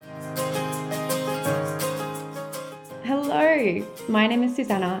Hello, my name is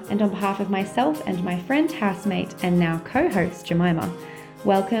Susanna, and on behalf of myself and my friend, housemate, and now co-host Jemima,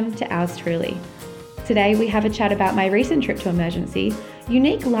 welcome to Ours Truly. Today we have a chat about my recent trip to Emergency,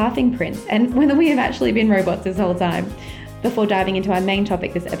 unique laughing prints, and whether we have actually been robots this whole time, before diving into our main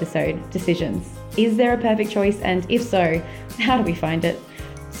topic this episode, decisions. Is there a perfect choice, and if so, how do we find it?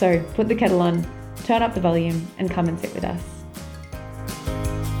 So put the kettle on, turn up the volume, and come and sit with us.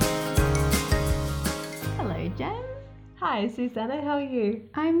 Hello, Jen. Hi, Susanna. How are you?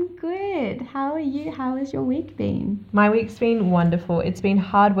 I'm good. How are you? How has your week been? My week's been wonderful. It's been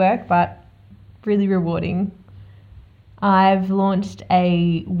hard work, but really rewarding. I've launched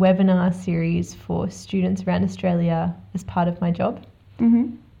a webinar series for students around Australia as part of my job.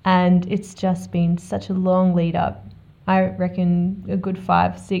 And it's just been such a long lead up. I reckon a good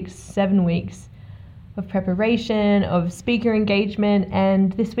 5, 6, 7 weeks of preparation, of speaker engagement,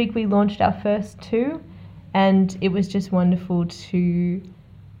 and this week we launched our first 2. And it was just wonderful to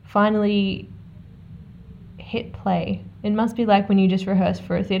finally hit play. It must be like when you just rehearse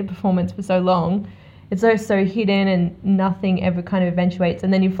for a theatre performance for so long. It's so hidden and nothing ever kind of eventuates.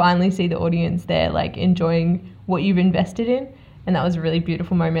 And then you finally see the audience there, like enjoying what you've invested in. And that was a really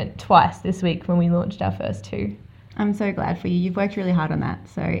beautiful moment twice this week when we launched our first 2. I'm so glad for you. You've worked really hard on that.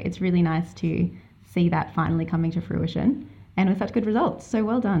 So it's really nice to see that finally coming to fruition. And with such good results. So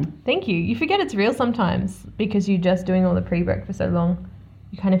well done. Thank you. You forget it's real sometimes because you're just doing all the pre-work for so long.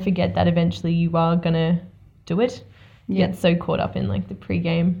 You kind of forget that eventually you are going to do it. You get so caught up in like the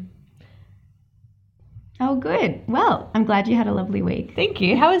pre-game. Oh, good. Well, I'm glad you had a lovely week. Thank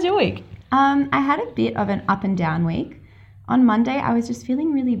you. How was your week? I had a bit of an up and down week. On Monday, I was just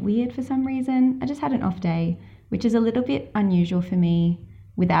feeling really weird for some reason. I just had an off day, which is a little bit unusual for me.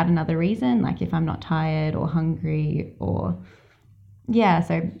 Without another reason, like if I'm not tired or hungry or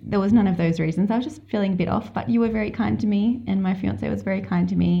so there was none of those reasons. I was just feeling a bit off, but you were very kind to me and my fiance was very kind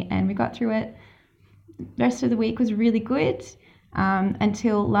to me and we got through it. The rest of the week was really good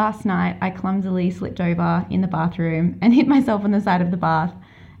until last night I clumsily slipped over in the bathroom and hit myself on the side of the bath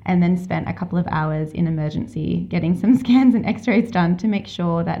and then spent a couple of hours in emergency getting some scans and x-rays done to make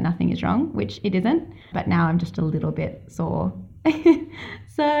sure that nothing is wrong, which it isn't, but now I'm just a little bit sore.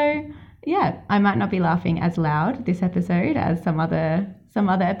 So yeah, I might not be laughing as loud this episode as some other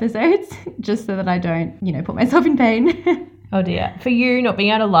episodes, just so that I don't, put myself in pain. Oh dear. For you, not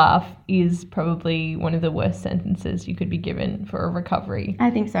being able to laugh is probably one of the worst sentences you could be given for a recovery.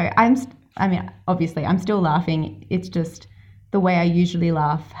 I think so. Obviously, I'm still laughing. It's just the way I usually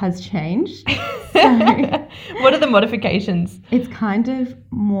laugh has changed. So what are the modifications? It's kind of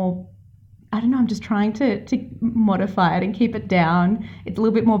more, I don't know, I'm just trying to modify it and keep it down. It's a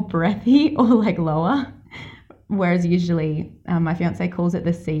little bit more breathy or like lower. Whereas usually my fiance calls it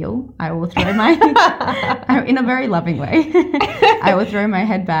the seal. I will throw my, in a very loving way, I will throw my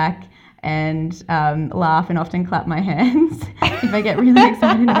head back and laugh and often clap my hands if I get really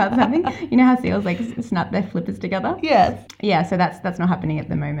excited about something. You know how seals like snap their flippers together? Yes. Yeah, so that's not happening at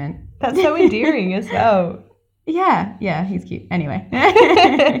the moment. That's so endearing as well. Yeah, he's cute. Anyway.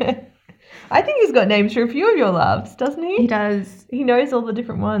 I think he's got names for a few of your laughs, doesn't he? He does. He knows all the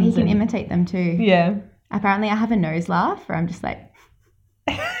different ones. He can imitate them too. Yeah. Apparently I have a nose laugh where I'm just like...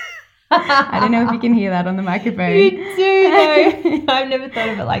 I don't know if you can hear that on the microphone. You do though. I've never thought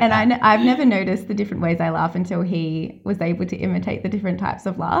of it like that. And I've never noticed the different ways I laugh until he was able to imitate the different types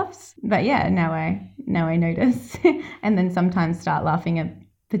of laughs. But yeah, now I notice. And then sometimes start laughing a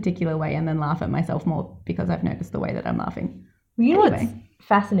particular way and then laugh at myself more because I've noticed the way that I'm laughing. You know what's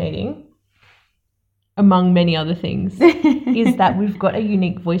fascinating, among many other things, is that we've got a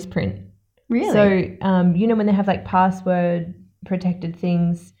unique voice print. Really? So, when they have like password protected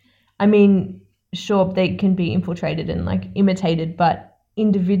things, I mean, sure, they can be infiltrated and like imitated, but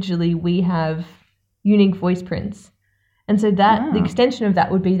individually we have unique voice prints. And so the extension of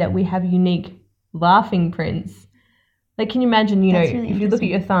that would be that we have unique laughing prints. Like, can you imagine, really if you look at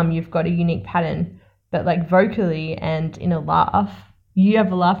your thumb, you've got a unique pattern, but like vocally and in a laugh, you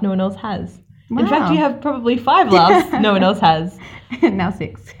have a laugh no one else has. Wow. In fact, you have probably 5 laughs no one else has. Now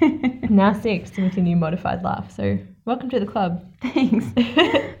 6. Now 6 with your new modified laugh. So welcome to the club. Thanks.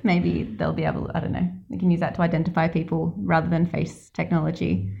 Maybe they'll be able, I don't know, we can use that to identify people rather than face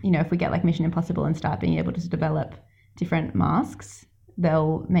technology. If we get like Mission Impossible and start being able to develop different masks,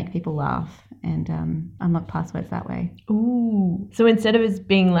 they'll make people laugh and unlock passwords that way. Ooh. So instead of it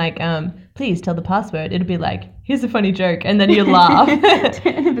being like, please tell the password, it'll be like, here's a funny joke, and then you laugh.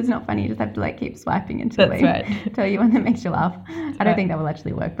 And if it's not funny, you just have to like keep swiping until they tell you one that makes you laugh. I don't think that will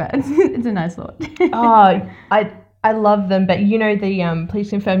actually work, but it's a nice thought. Oh, I love them, but please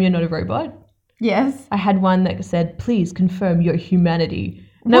confirm you're not a robot. Yes. I had one that said, please confirm your humanity.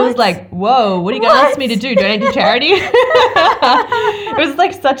 And I was What? like, whoa, what are you going to ask me to do? Donate to charity? It was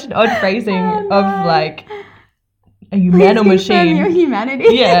like such an odd phrasing Oh, no. of like, are you Please man or confirm machine? your humanity.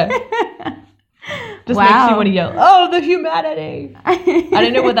 Yeah. Just makes Wow. you want to yell, oh, the humanity. I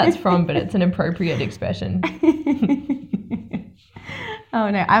don't know what that's from, but it's an appropriate expression.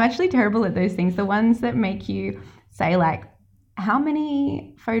 Oh no, I'm actually terrible at those things. The ones that make you say like, how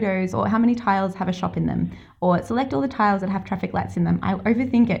many photos or how many tiles have a shop in them, or select all the tiles that have traffic lights in them. I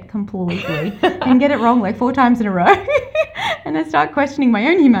overthink it completely and get it wrong like 4 times in a row. And I start questioning my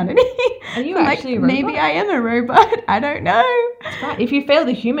own humanity. Are you I'm actually like, a robot? maybe I am a robot. I don't know. Right. If you fail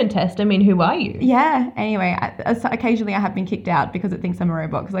the human test, I mean, who are you? Yeah. Anyway, occasionally I have been kicked out because it thinks I'm a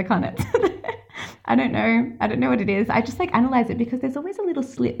robot because I can't answer that. I don't know what it is. I just like analyze it because there's always a little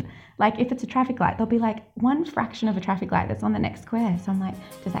slip. Like if it's a traffic light, there'll be like one fraction of a traffic light that's on the next square. So I'm like,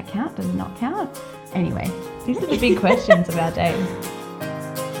 does that count? Does it not count? Anyway. These are the big questions of our day.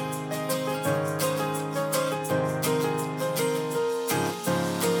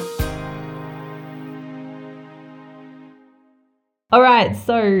 All right,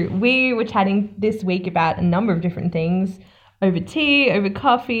 so we were chatting this week about a number of different things over tea, over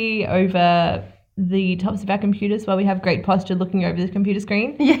coffee, over the tops of our computers while we have great posture looking over the computer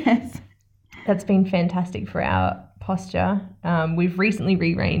screen. Yes. That's been fantastic for our posture. We've recently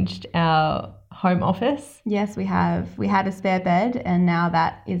rearranged our home office. Yes, we have. We had a spare bed and now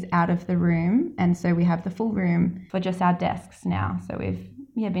that is out of the room. And so we have the full room for just our desks now. So we've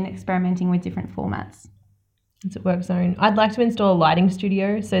been experimenting with different formats. It's at Work Zone. I'd like to install a lighting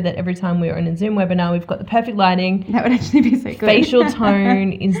studio so that every time we're on a Zoom webinar, we've got the perfect lighting. That would actually be so good. Facial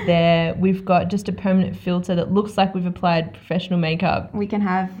tone is there. We've got just a permanent filter that looks like we've applied professional makeup. We can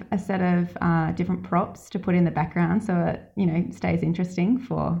have a set of different props to put in the background so it, stays interesting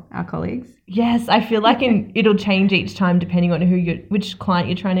for our colleagues. Yes, I feel like it'll change each time depending on which client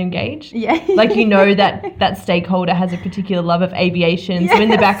you're trying to engage. Yeah. Like that stakeholder has a particular love of aviation. Yes. So in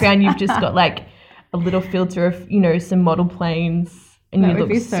the background, you've just got like a little filter of, some model planes and you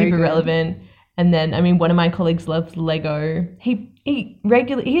look so super good. relevant. And then, one of my colleagues loves Lego.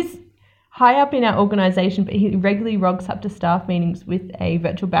 He's high up in our organization, but he regularly rocks up to staff meetings with a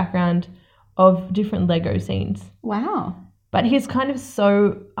virtual background of different Lego scenes. Wow. But he's kind of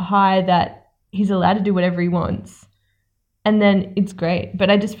so high that he's allowed to do whatever he wants. And then it's great. But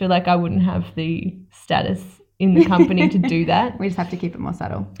I just feel like I wouldn't have the status in the company to do that. We just have to keep it more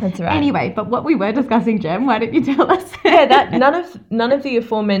subtle. That's right. Anyway, but what we were discussing, Jem, why don't you tell us? Yeah, that none of the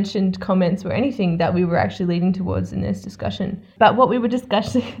aforementioned comments were anything that we were actually leading towards in this discussion. But what we were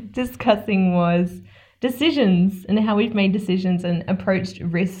discussing was decisions and how we've made decisions and approached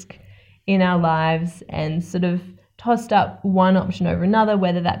risk in our lives and sort of tossed up one option over another,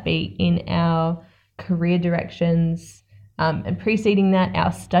 whether that be in our career directions and preceding that,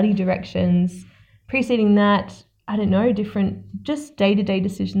 our study directions. Preceding that, I don't know, different just day-to-day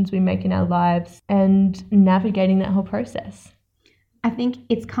decisions we make in our lives and navigating that whole process. I think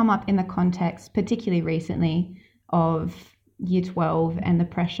it's come up in the context, particularly recently, of Year 12 and the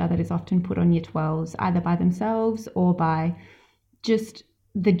pressure that is often put on Year 12s, either by themselves or by just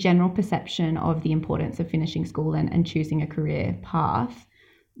the general perception of the importance of finishing school and choosing a career path.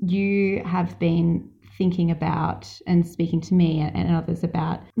 You have been thinking about and speaking to me and others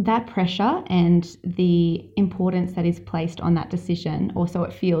about that pressure and the importance that is placed on that decision, or so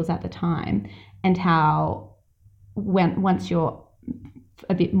it feels at the time, and how once you're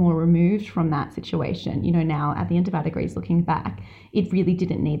a bit more removed from that situation, now at the end of our degrees looking back, it really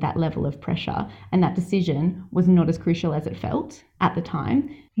didn't need that level of pressure and that decision was not as crucial as it felt at the time.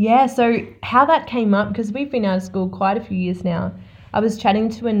 Yeah, so how that came up, because we've been out of school quite a few years now. I was chatting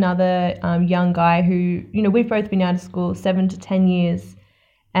to another young guy who, we've both been out of school 7 to 10 years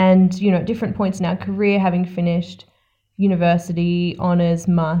and, at different points in our career, having finished university, honours,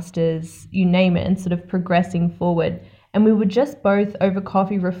 masters, you name it, and sort of progressing forward. And we were just both over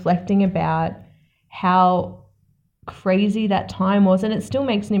coffee reflecting about how crazy that time was. And it still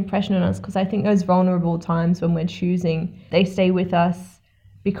makes an impression on us because I think those vulnerable times when we're choosing, they stay with us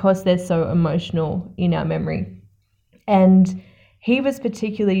because they're so emotional in our memory. And he was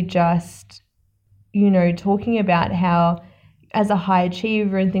particularly just, talking about how as a high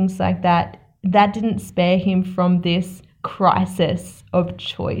achiever and things like that, that didn't spare him from this crisis of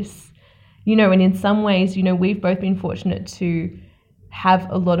choice. And in some ways, we've both been fortunate to have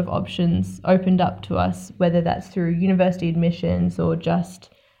a lot of options opened up to us, whether that's through university admissions or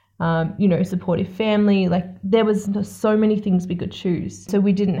just, supportive family. Like there was so many things we could choose. So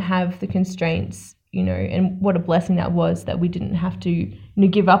we didn't have the constraints and what a blessing that was that we didn't have to,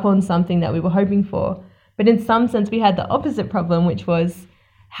 give up on something that we were hoping for. But in some sense, we had the opposite problem, which was,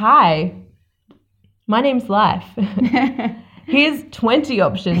 hi, my name's life. Here's 20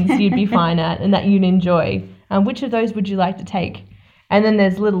 options you'd be fine at and that you'd enjoy. Which of those would you like to take? And then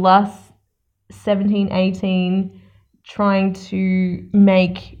there's little us, 17, 18, trying to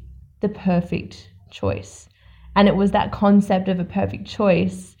make the perfect choice. And it was that concept of a perfect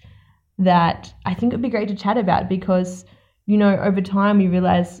choice that I think it would be great to chat about, because, over time you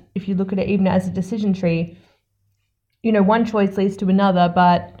realize, if you look at it even as a decision tree, one choice leads to another,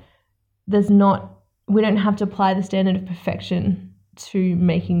 but we don't have to apply the standard of perfection to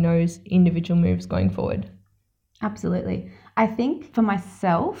making those individual moves going forward. Absolutely. I think for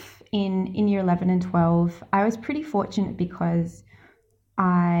myself in year 11 and 12, I was pretty fortunate because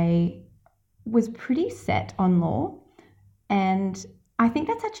I was pretty set on law, and I think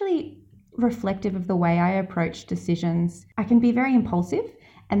that's actually reflective of the way I approach decisions. I can be very impulsive,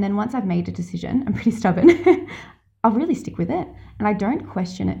 and then once I've made a decision, I'm pretty stubborn. I'll really stick with it, and I don't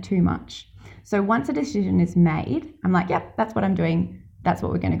question it too much. So once a decision is made, I'm like, yep, that's what I'm doing. That's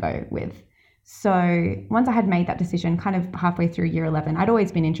what we're going to go with. So once I had made that decision, kind of halfway through year 11, I'd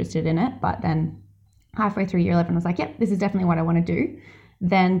always been interested in it, but then halfway through year 11, I was like, yep, this is definitely what I want to do.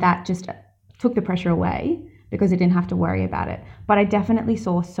 Then that just took the pressure away because I didn't have to worry about it. But I definitely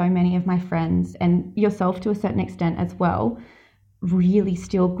saw so many of my friends, and yourself to a certain extent as well, really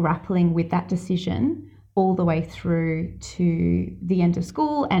still grappling with that decision all the way through to the end of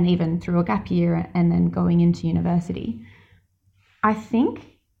school and even through a gap year and then going into university. I think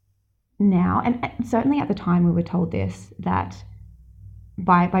now, and certainly at the time we were told this, that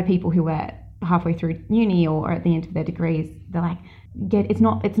by people who were halfway through uni or at the end of their degrees, they're like, it's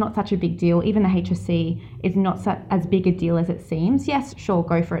not such a big deal. Even the HSC is not as big a deal as it seems. Yes, sure,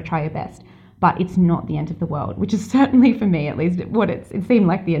 go for it, try your best. But it's not the end of the world, which is certainly for me, at least, it seemed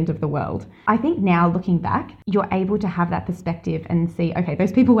like the end of the world. I think now looking back, you're able to have that perspective and see, okay,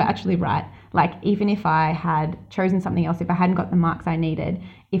 those people were actually right. Like, even if I had chosen something else, if I hadn't got the marks I needed,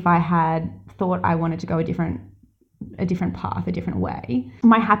 if I had thought I wanted to go a different path, a different way,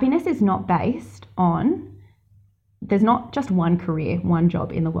 my happiness is not based on, there's not just one career, one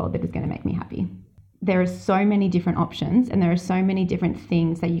job in the world that is going to make me happy. There are so many different options, and there are so many different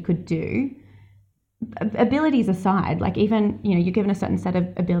things that you could do. Abilities aside, like, even, you're given a certain set of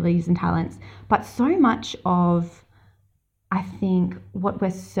abilities and talents, but so much of, I think, what we're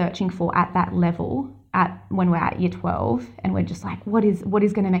searching for at that level, when we're at year 12, and we're just like, what is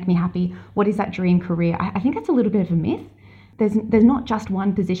going to make me happy? What is that dream career? I think that's a little bit of a myth. There's not just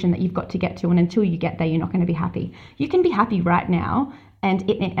one position that you've got to get to, and until you get there, you're not going to be happy. You can be happy right now, and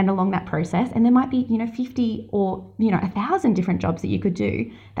along that process, and there might be 50 or 1,000 different jobs that you could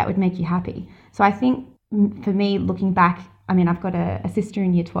do that would make you happy. So I think for me, looking back, I've got a sister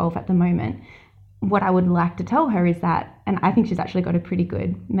in year 12 at the moment. What I would like to tell her is that, and I think she's actually got a pretty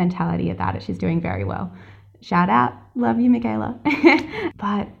good mentality about it, she's doing very well. Shout out, love you, Michaela.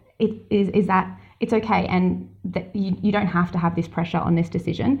 But it is that it's okay, and that you don't have to have this pressure on this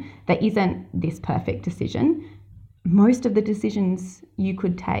decision. There isn't this perfect decision. Most of the decisions you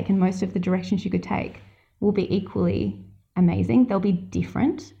could take and most of the directions you could take will be equally amazing. They'll be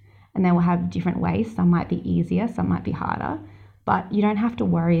different, and they will have different ways. Some might be easier, some might be harder, but you don't have to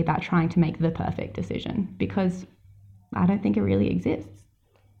worry about trying to make the perfect decision, because I don't think it really exists.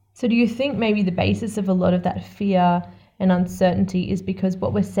 So do you think maybe the basis of a lot of that fear and uncertainty is because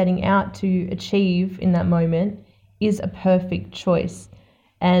what we're setting out to achieve in that moment is a perfect choice?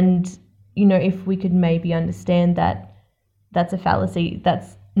 And if we could maybe understand that that's a fallacy,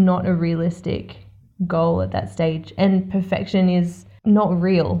 that's not a realistic goal at that stage, and perfection is not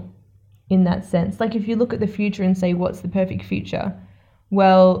real in that sense. Like, if you look at the future and say, what's the perfect future?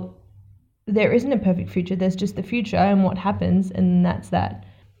 Well, there isn't a perfect future, there's just the future and what happens, and that's that.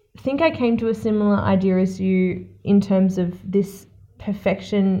 I think I came to a similar idea as you in terms of this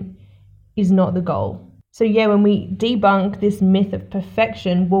perfection is not the goal. So yeah, when we debunk this myth of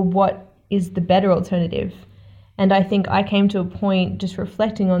perfection, well, what is the better alternative? And I think I came to a point just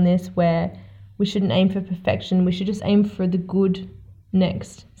reflecting on this where we shouldn't aim for perfection, we should just aim for the good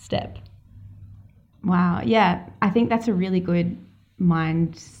next step. Wow, yeah, I think that's a really good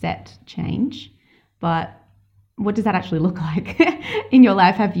mindset change. But what does that actually look like in your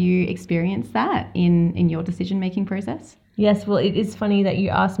life? Have you experienced that in your decision-making process? Yes, well, it is funny that you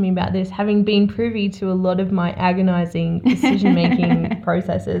asked me about this, having been privy to a lot of my agonizing decision-making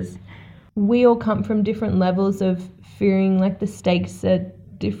processes. We all come from different levels of fearing like the stakes are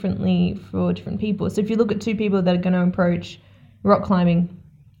differently for different people. So if you look at two people that are going to approach rock climbing,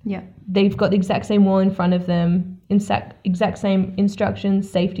 Yeah. They've got the exact same wall in front of them, exact same instructions,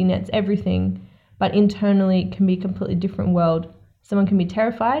 safety nets, everything, but internally it can be a completely different world. Someone can be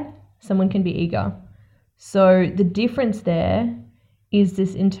terrified, someone can be eager. So the difference there is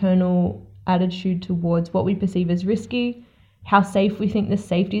this internal attitude towards what we perceive as risky, how safe we think the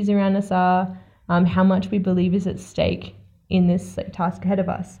safeties around us are, how much we believe is at stake in this task ahead of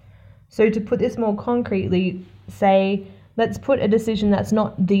us. So to put this more concretely, say, let's put a decision that's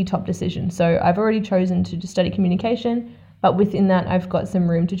not the top decision. So I've already chosen to just study communication, but within that I've got some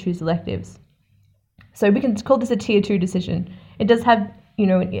room to choose electives. So we can call this a tier 2 decision. It does have,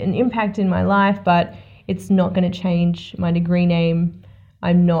 an impact in my life, but it's not going to change my degree name.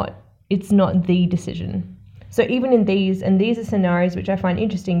 It's not the decision. So even in these are scenarios which I find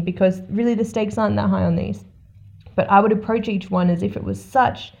interesting because really the stakes aren't that high on these. But I would approach each one as if it was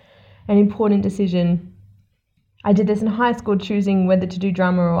such an important decision. I did this in high school, choosing whether to do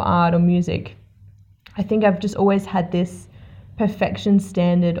drama or art or music. I think I've just always had this perfection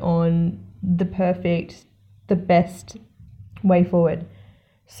standard on the perfect, the best way forward.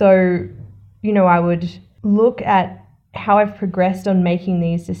 So, I would look at how I've progressed on making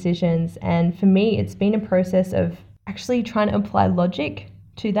these decisions. And for me, it's been a process of actually trying to apply logic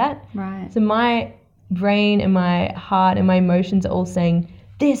to that. Right. So my brain and my heart and my emotions are all saying,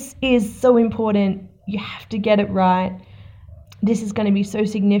 this is so important. You have to get it right. This is going to be so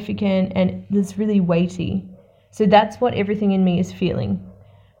significant and it's really weighty. So that's what everything in me is feeling.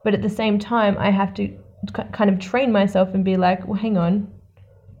 But at the same time, I have to kind of train myself and be like, well, hang on.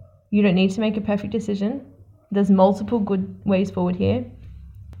 You don't need to make a perfect decision. There's multiple good ways forward here.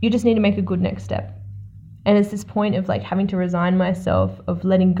 You just need to make a good next step. And it's this point of having to resign myself, of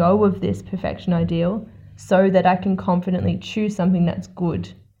letting go of this perfection ideal so that I can confidently choose something that's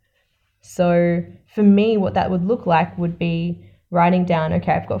good. So for me, what that would look like would be writing down,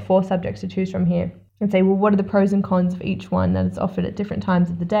 okay, I've got 4 subjects to choose from here, and say, well, what are the pros and cons of each one that is offered at different times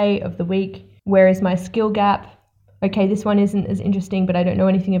of the day, of the week? Where is my skill gap? Okay, this one isn't as interesting, but I don't know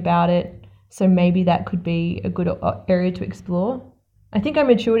anything about it. So maybe that could be a good area to explore. I think I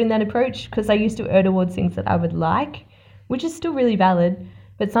matured in that approach because I used to err towards things that I would like, which is still really valid,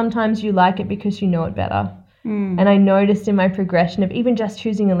 but sometimes you like it because you know it better. And I noticed in my progression of even just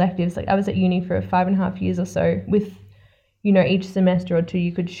choosing electives, I was at uni for 5.5 years or so with, each semester or 2,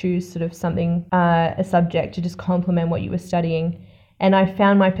 you could choose sort of something, a subject to just complement what you were studying. And I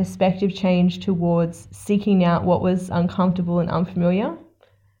found my perspective change towards seeking out what was uncomfortable and unfamiliar.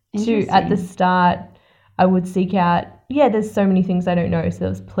 At the start, I would seek out, there's so many things I don't know, so there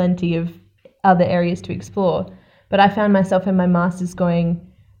was plenty of other areas to explore. But I found myself in my master's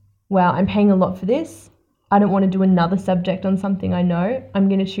going, wow, I'm paying a lot for this. I don't want to do another subject on something I know. I'm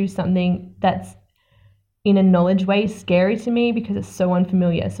going to choose something that's in a knowledge way scary to me because it's so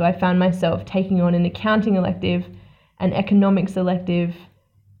unfamiliar. So I found myself taking on an accounting elective, an economics elective,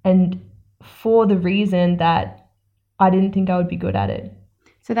 and for the reason that I didn't think I would be good at it.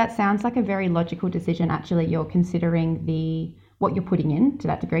 So that sounds like a very logical decision. Actually, you're considering what you're putting in to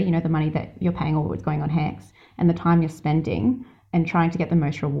that degree, the money that you're paying or what's going on HECS, and the time you're spending and trying to get the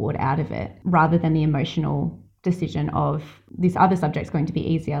most reward out of it, rather than the emotional decision of this other subject's going to be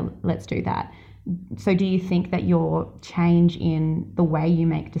easier, let's do that. So do you think that your change in the way you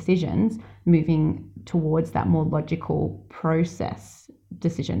make decisions, moving towards that more logical process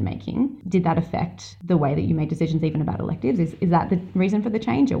decision making, did that affect the way that you made decisions even about electives? Is that the reason for the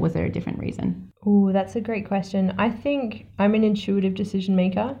change, or was there a different reason? Oh, that's a great question. I think I'm an intuitive decision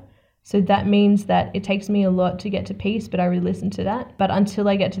maker. So that means that it takes me a lot to get to peace, but I really listen to that. But until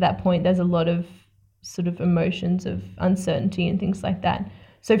I get to that point, there's a lot of sort of emotions of uncertainty and things like that.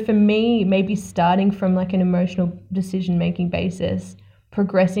 So for me, maybe starting from an emotional decision-making basis,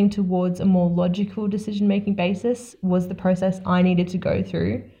 progressing towards a more logical decision-making basis was the process I needed to go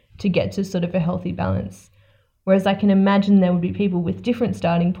through to get to sort of a healthy balance. Whereas I can imagine there would be people with different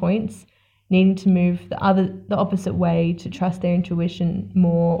starting points needing to move the opposite way to trust their intuition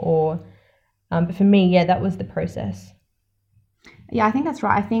more, but for me, that was the process. Yeah, I think that's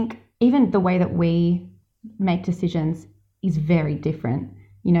right. I think even the way that we make decisions is very different.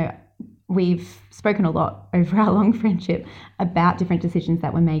 We've spoken a lot over our long friendship about different decisions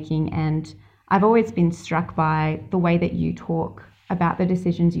that we're making, and I've always been struck by the way that you talk about the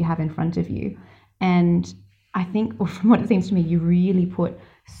decisions you have in front of you. And I think, from what it seems to me, you really put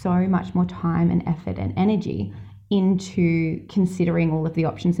so much more time and effort and energy into considering all of the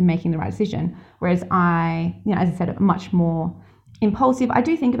options and making the right decision. Whereas I, as I said, I'm much more impulsive. I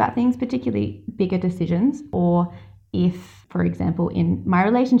do think about things, particularly bigger decisions or if, for example, in my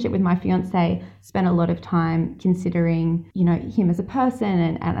relationship with my fiance, spent a lot of time considering, him as a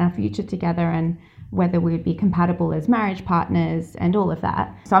person and our future together and whether we would be compatible as marriage partners and all of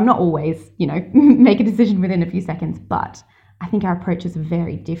that. So I'm not always, make a decision within a few seconds, but I think our approaches are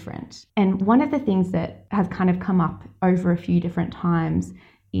very different. And one of the things that has kind of come up over a few different times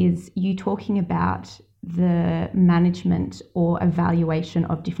is you talking about the management or evaluation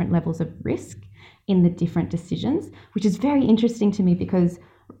of different levels of risk in the different decisions, which is very interesting to me because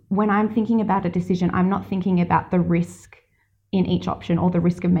when I'm thinking about a decision, I'm not thinking about the risk in each option or the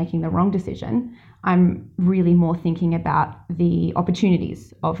risk of making the wrong decision. I'm really more thinking about the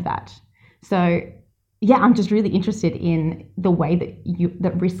opportunities of that. So yeah, I'm just really interested in the way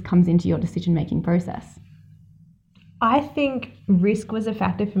that risk comes into your decision-making process. I think risk was a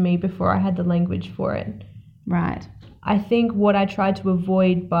factor for me before I had the language for it. Right. I think what I tried to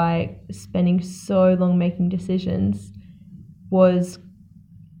avoid by spending so long making decisions was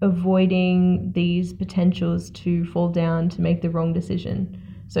avoiding these potentials to fall down to make the wrong decision.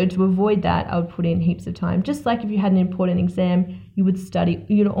 So to avoid that, I would put in heaps of time. Just like if you had an important exam, you would study,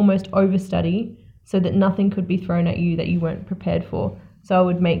 you'd almost overstudy so that nothing could be thrown at you that you weren't prepared for. So I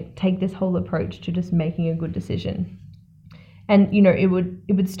would take this whole approach to just making a good decision. And, it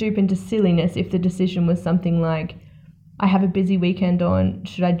would stoop into silliness if the decision was something like, I have a busy weekend on,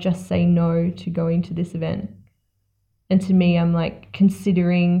 should I just say no to going to this event? And to me, I'm like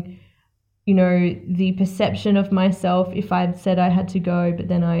considering, the perception of myself if I'd said I had to go, but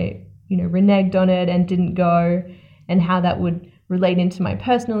then I, reneged on it and didn't go, and how that would relate into my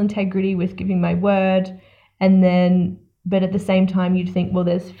personal integrity with giving my word. And then, but at the same time, you'd think, well,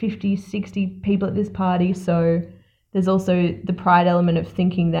 there's 50, 60 people at this party, so there's also the pride element of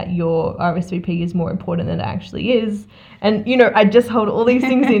thinking that your RSVP is more important than it actually is. And, I just hold all these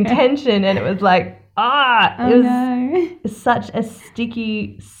things in tension, and it was like, it was such a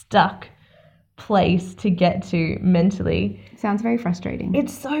sticky, stuck place to get to mentally. Sounds very frustrating.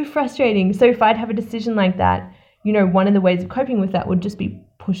 It's so frustrating. So if I'd have a decision like that, one of the ways of coping with that would just be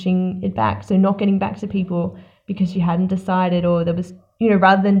pushing it back. So not getting back to people because you hadn't decided, or there was,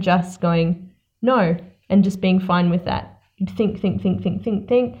 rather than just going no and just being fine with that. You'd think.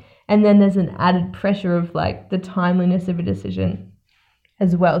 And then there's an added pressure of like the timeliness of a decision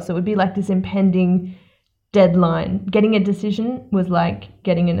as well. So it would be like this impending deadline. Getting a decision was like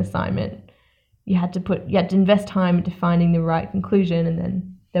getting an assignment. You had to invest time into finding the right conclusion, and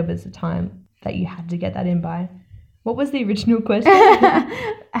then there was a time that you had to get that in by. What was the original question?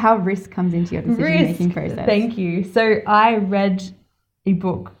 How risk comes into your decision-making process. Thank you. So I read a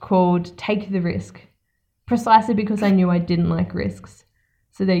book called Take the Risk, precisely because I knew I didn't like risks.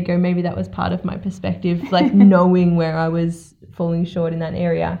 So there you go. Maybe that was part of my perspective, like knowing where I was falling short in that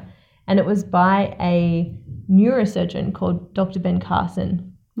area. And it was by a neurosurgeon called Dr. Ben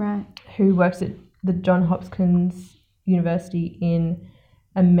Carson, right, who works at the Johns Hopkins University in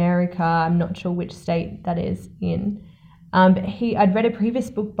America. I'm not sure which state that is in. But I'd read a previous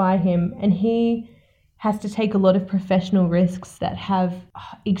book by him, and he has to take a lot of professional risks that have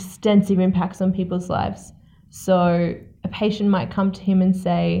extensive impacts on people's lives. So a patient might come to him and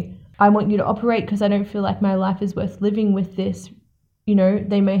say, I want you to operate because I don't feel like my life is worth living with this.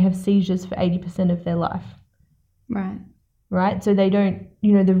 They may have seizures for 80% of their life. Right? So they don't,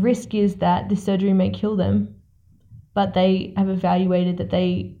 the risk is that this surgery may kill them, but they have evaluated that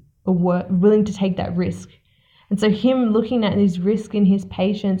they are willing to take that risk. And so him looking at his risk in his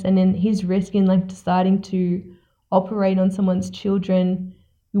patients, and then his risk in like deciding to operate on someone's children,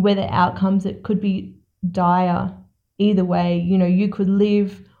 where the outcomes, it could be dire either way. You could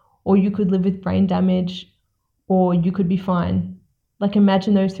live, or you could live with brain damage, or you could be fine. Like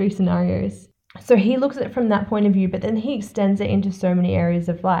imagine those three scenarios. So he looks at it from that point of view, but then he extends it into so many areas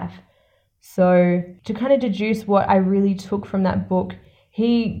of life. So to kind of deduce what I really took from that book,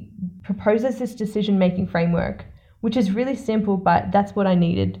 he proposes this decision-making framework, which is really simple, but that's what I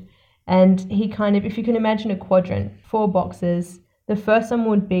needed. And he kind of, if you can imagine a quadrant, 4 boxes, the first one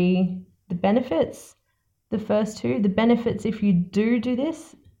would be the benefits, the first 2, the benefits if you do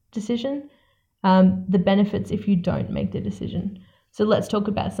this decision, the benefits if you don't make the decision. So let's talk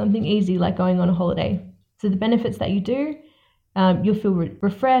about something easy like going on a holiday. So the benefits that you do, you'll feel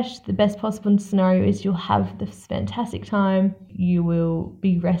refreshed. The best possible scenario is you'll have this fantastic time. You will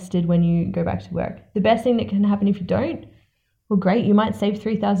be rested when you go back to work. The best thing that can happen if you don't, well, great, you might save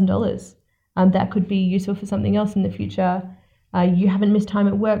 $3,000. That could be useful for something else in the future. You haven't missed time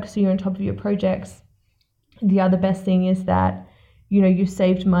at work, so you're on top of your projects. The other best thing is that, you've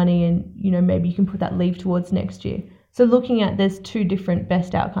saved money, and, maybe you can put that leave towards next year. So looking at, there's 2 different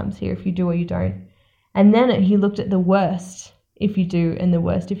best outcomes here if you do or you don't. And then he looked at the worst if you do and the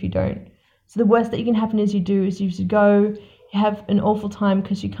worst if you don't. So the worst that can happen is you should go, you have an awful time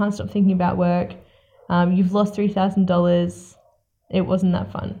because you can't stop thinking about work. You've lost $3,000. It wasn't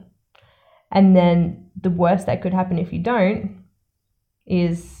that fun. And then the worst that could happen if you don't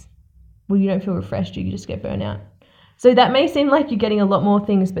is, well, you don't feel refreshed, you just get burnt out. So that may seem like you're getting a lot more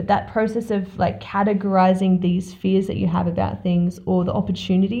things, but that process of like categorizing these fears that you have about things or the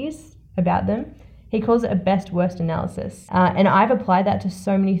opportunities about them, he calls it a best worst analysis. And I've applied that to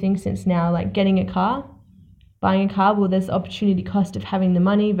so many things since now, like getting a car, buying a car. Well, there's the opportunity cost of having the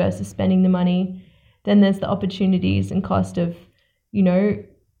money versus spending the money. Then there's the opportunities and cost of, you know,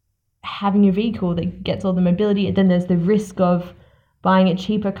 having a vehicle that gets all the mobility. And then there's the risk of buying a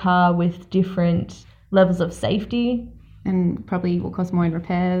cheaper car with different levels of safety. And probably will cost more in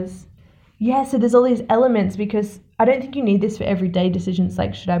repairs. Yeah, so there's all these elements, because I don't think you need this for everyday decisions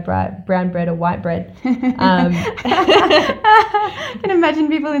like should I buy brown bread or white bread. I can imagine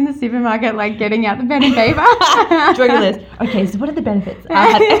people in the supermarket like getting out the pen and paper. Drawing a list. Okay, so what are the benefits? I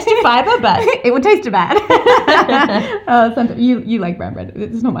have extra fiber, but it would taste bad. You like brown bread.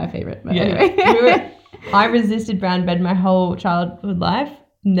 It's not my favourite, but anyway. I resisted brown bread my whole childhood life,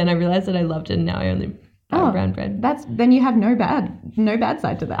 and then I realised that I loved it, and now I only buy brown bread. Then you have no bad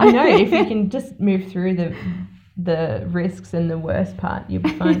side to that. I know, if you can just move through the risks and the worst part, you'll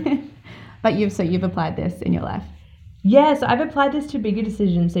be fine. But you've applied this in your life. Yeah, so I've applied this to bigger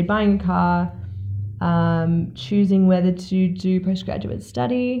decisions. So buying a car, choosing whether to do postgraduate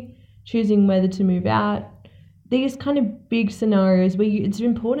study, choosing whether to move out. These kind of big scenarios where it's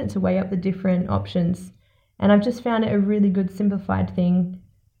important to weigh up the different options. And I've just found it a really good simplified thing.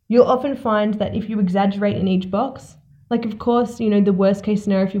 You'll often find that if you exaggerate in each box, like of course, you know, the worst case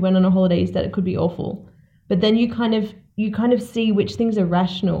scenario if you went on a holiday is that it could be awful. But then you kind of see which things are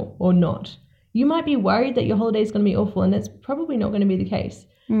rational or not. You might be worried that your holiday is going to be awful, and that's probably not going to be the case.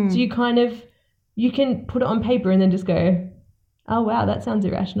 So you can put it on paper and then just go, oh wow, that sounds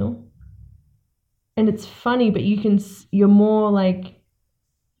irrational. And it's funny, but you're more like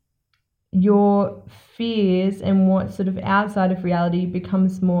your fears and what's sort of outside of reality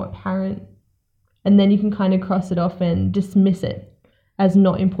becomes more apparent. And then you can kind of cross it off and dismiss it as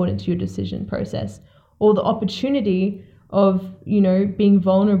not important to your decision process. Or the opportunity of, you know, being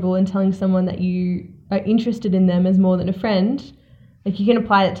vulnerable and telling someone that you are interested in them as more than a friend. Like you can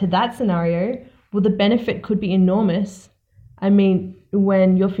apply it to that scenario. Well, the benefit could be enormous. I mean,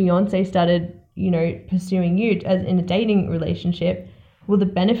 when your fiance started, you know, pursuing you as in a dating relationship, well, the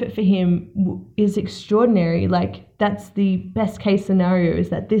benefit for him is extraordinary. Like that's the best case scenario, is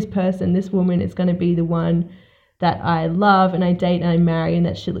that this person, this woman is going to be the one that I love and I date and I marry, and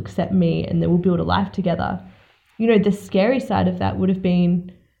that she'll accept me and that we'll build a life together. You know, the scary side of that would have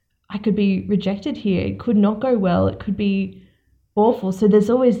been, I could be rejected here. It could not go well. It could be awful. So there's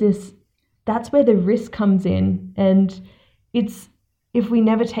always this, that's where the risk comes in. And it's, if we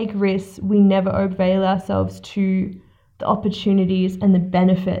never take risks, we never avail ourselves to the opportunities and the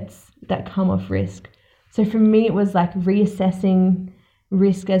benefits that come off risk. So for me, it was like reassessing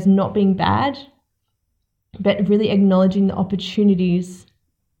risk as not being bad, but really acknowledging the opportunities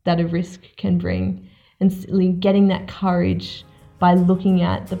that a risk can bring and getting that courage by looking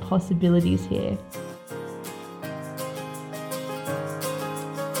at the possibilities here.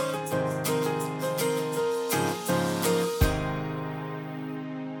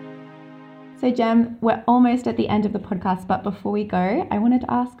 So Jem, we're almost at the end of the podcast, but before we go, I wanted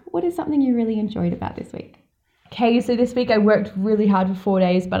to ask, what is something you really enjoyed about this week? Okay, so this week I worked really hard for 4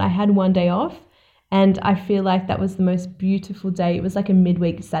 days, but I had one day off, and I feel like that was the most beautiful day. It was like a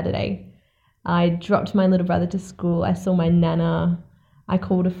midweek Saturday. I dropped my little brother to school, I saw my nana, I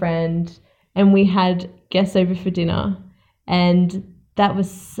called a friend, and we had guests over for dinner, and that was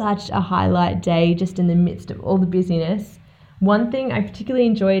such a highlight day just in the midst of all the busyness. One thing I particularly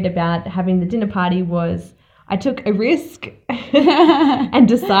enjoyed about having the dinner party was I took a risk and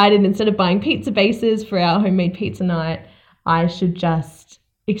decided instead of buying pizza bases for our homemade pizza night, I should just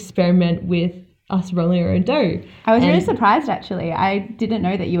experiment with us rolling our own dough. I was really surprised actually. I didn't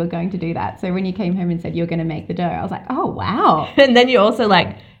know that you were going to do that. So when you came home and said you were going to make the dough, I was like, oh wow. And then you're also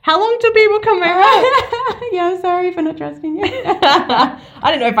like, how long till people come around? Yeah, I'm sorry for not trusting you. I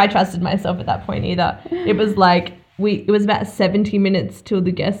don't know if I trusted myself at that point either. It was like, it was about 70 minutes till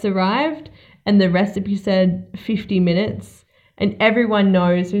the guests arrived, and the recipe said 50 minutes. And everyone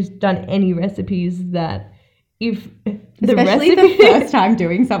knows who's done any recipes that if especially the first time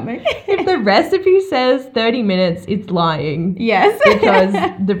doing something, if the recipe says 30 minutes, it's lying. Yes. Because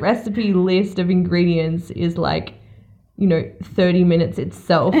the recipe list of ingredients is like 30 minutes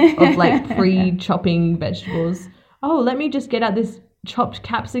itself of like pre-chopping vegetables. Oh, let me just get out this chopped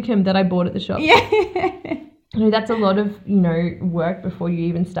capsicum that I bought at the shop. Yeah. That's a lot of, work before you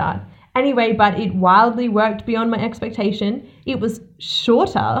even start. Anyway, but it wildly worked beyond my expectation. It was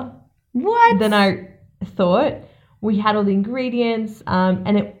shorter than I thought. We had all the ingredients,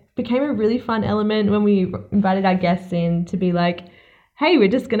 and it became a really fun element when we invited our guests in to be like, hey, we're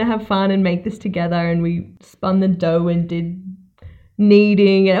just going to have fun and make this together. And we spun the dough and did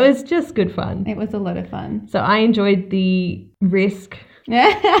kneading, and it was just good fun. It was a lot of fun. So I enjoyed the risk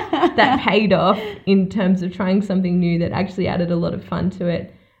that paid off in terms of trying something new that actually added a lot of fun to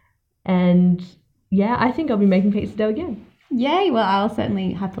it. And yeah, I think I'll be making pizza dough again. Yay, well, I'll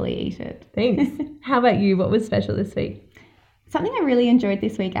certainly happily eat it. Thanks. How about you? What was special this week? Something I really enjoyed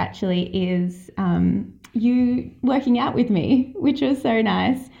this week actually is you working out with me, which was so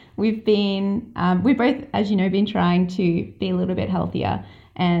nice. We've both, as you know, been trying to be a little bit healthier,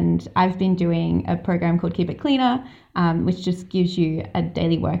 and I've been doing a program called Keep It Cleaner, which just gives you a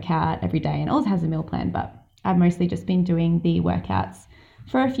daily workout every day and also has a meal plan, but I've mostly just been doing the workouts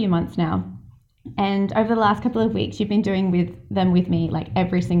for a few months now. And over the last couple of weeks, you've been doing them with me like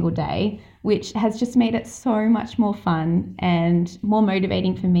every single day, which has just made it so much more fun and more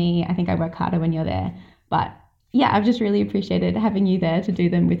motivating for me. I think I work harder when you're there, but yeah, I've just really appreciated having you there to do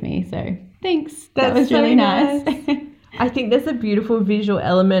them with me. So thanks. That was really nice. I think there's a beautiful visual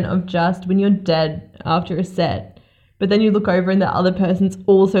element of just when you're dead after a set, but then you look over and the other person's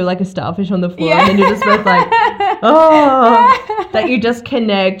also like a starfish on the floor, and then you're just both like, oh, that you just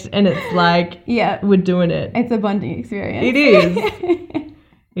connect, and it's like, yeah, we're doing it. It's a bonding experience. It is.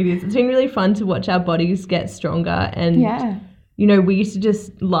 It is. It's been really fun to watch our bodies get stronger, and we used to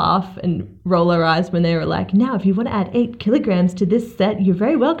just laugh and roll our eyes when they were like, now if you want to add 8 kilograms to this set, you're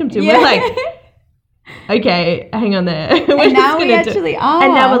very welcome to. Yeah. We're like, okay, hang on there. And now we actually are.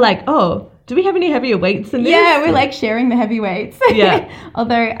 And now we're like, oh, do we have any heavier weights than this? Yeah, we're like sharing the heavy weights. Yeah.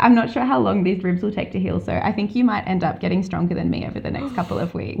 Although I'm not sure how long these ribs will take to heal, so I think you might end up getting stronger than me over the next couple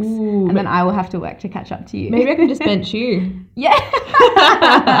of weeks. Ooh, and then I will have to work to catch up to you. Maybe I can just bench you.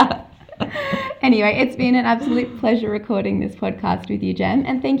 Yeah. Anyway, it's been an absolute pleasure recording this podcast with you, Jen.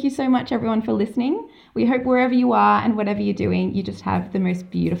 And thank you so much, everyone, for listening. We hope wherever you are and whatever you're doing, you just have the most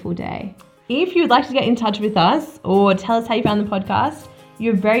beautiful day. If you'd like to get in touch with us or tell us how you found the podcast,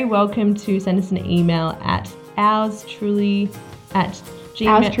 you're very welcome to send us an email at ourstruly podcast.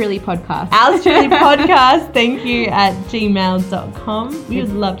 ourstrulypodcast, thank you, at gmail.com. We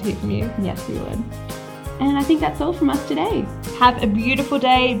would love to hear from you. Yes, we would. And I think that's all from us today. Have a beautiful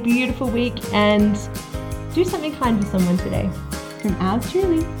day, beautiful week, and do something kind for someone today. From ours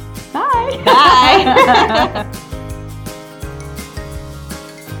truly. Bye. Bye.